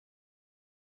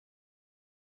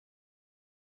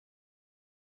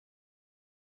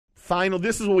Final.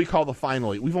 This is what we call the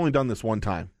final 8. We've only done this one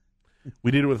time.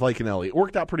 We did it with Lake and Ellie. It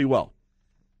worked out pretty well.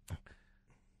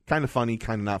 Kind of funny,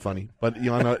 kind of not funny. But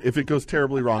if it goes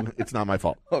terribly wrong, it's not my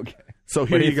fault. Okay. So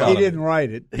here you go. He didn't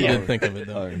write it. He didn't think of it,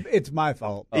 though. It's my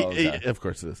fault. Of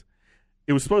course it is.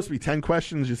 It was supposed to be 10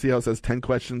 questions. You see how it says 10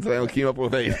 questions? I came up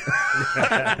with 8.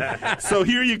 So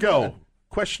here you go.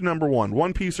 Question number 1.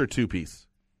 1 piece or 2 piece?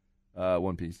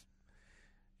 1 piece.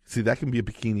 See, that can be a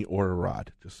bikini or a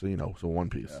rod, just so you know. So 1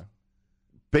 piece. Yeah.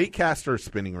 Bait caster or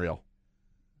spinning reel?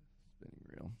 Spinning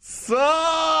reel. So,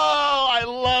 I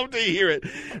love to hear it.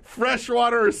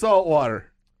 Freshwater or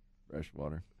saltwater?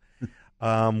 Freshwater.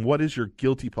 What is your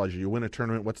guilty pleasure? You win a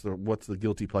tournament. What's the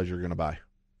guilty pleasure you're going to buy?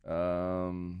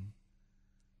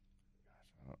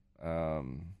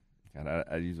 God,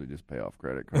 I usually just pay off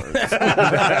credit cards.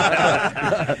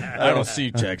 I don't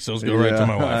see checks. Those go right to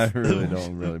my wife. I really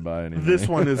don't buy anything. This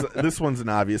one's an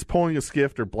obvious. Pulling a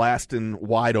skift or blasting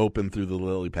wide open through the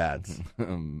lily pads.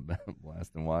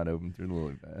 Blasting wide open through the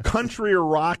lily pads. Country or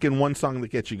rock and one song that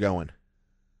gets you going.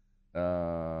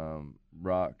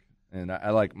 Rock, and I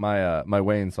like my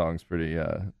Wayne song's pretty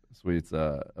sweet. It's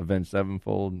Avenged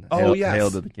Sevenfold. Yes.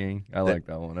 Hail to the King. I like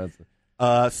that one. That's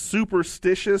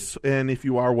superstitious, and if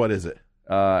you are, what is it?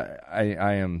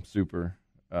 I am super.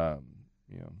 I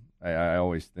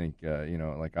always think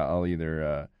like I'll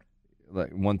either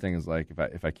like one thing is like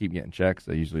if I keep getting checks,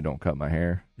 I usually don't cut my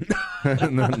hair.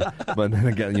 But then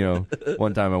again,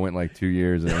 one time I went like 2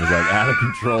 years and it was like out of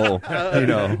control.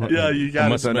 Yeah, you got it.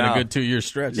 Must have been a good 2-year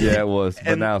stretch. Yeah, it was.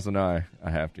 But now I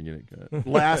have to get it cut.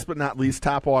 Last but not least,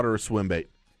 top water or swim bait?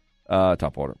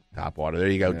 Top water. Top water. There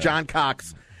you go. Yeah. John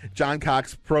Cox,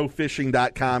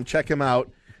 JohnCoxProFishing.com. Check him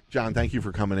out. John, thank you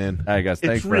for coming in. Hey guys,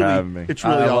 thanks for having me. It's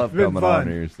really I love coming on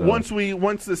here. So. Once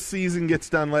the season gets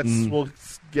done, we'll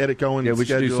get it going. Yeah, we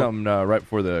should do something right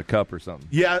before the Cup or something.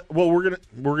 Yeah, well, we're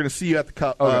gonna see you at the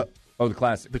Cup. Okay. The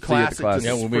Classic. The Classic.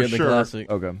 Yeah, we'll be at the Classic.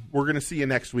 Okay. We're gonna see you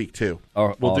next week too.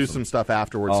 Oh, we'll awesome. do some stuff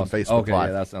afterwards. Some Facebook okay,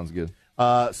 Live. Yeah, that sounds good.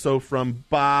 So from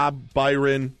Bob,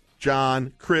 Byron,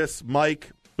 John, Chris, Mike,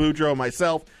 Boudreaux,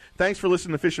 myself. Thanks for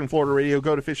listening to Fishin' Florida Radio.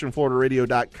 Go to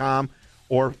fishinfloridaradio.com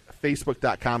or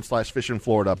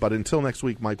facebook.com/fishinflorida. But until next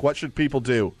week, Mike, what should people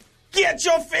do? Get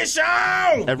your fish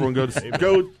out! Everyone go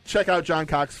check out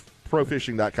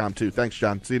JohnCoxProFishing.com too. Thanks,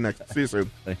 John. See you soon.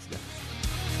 Thanks, guys.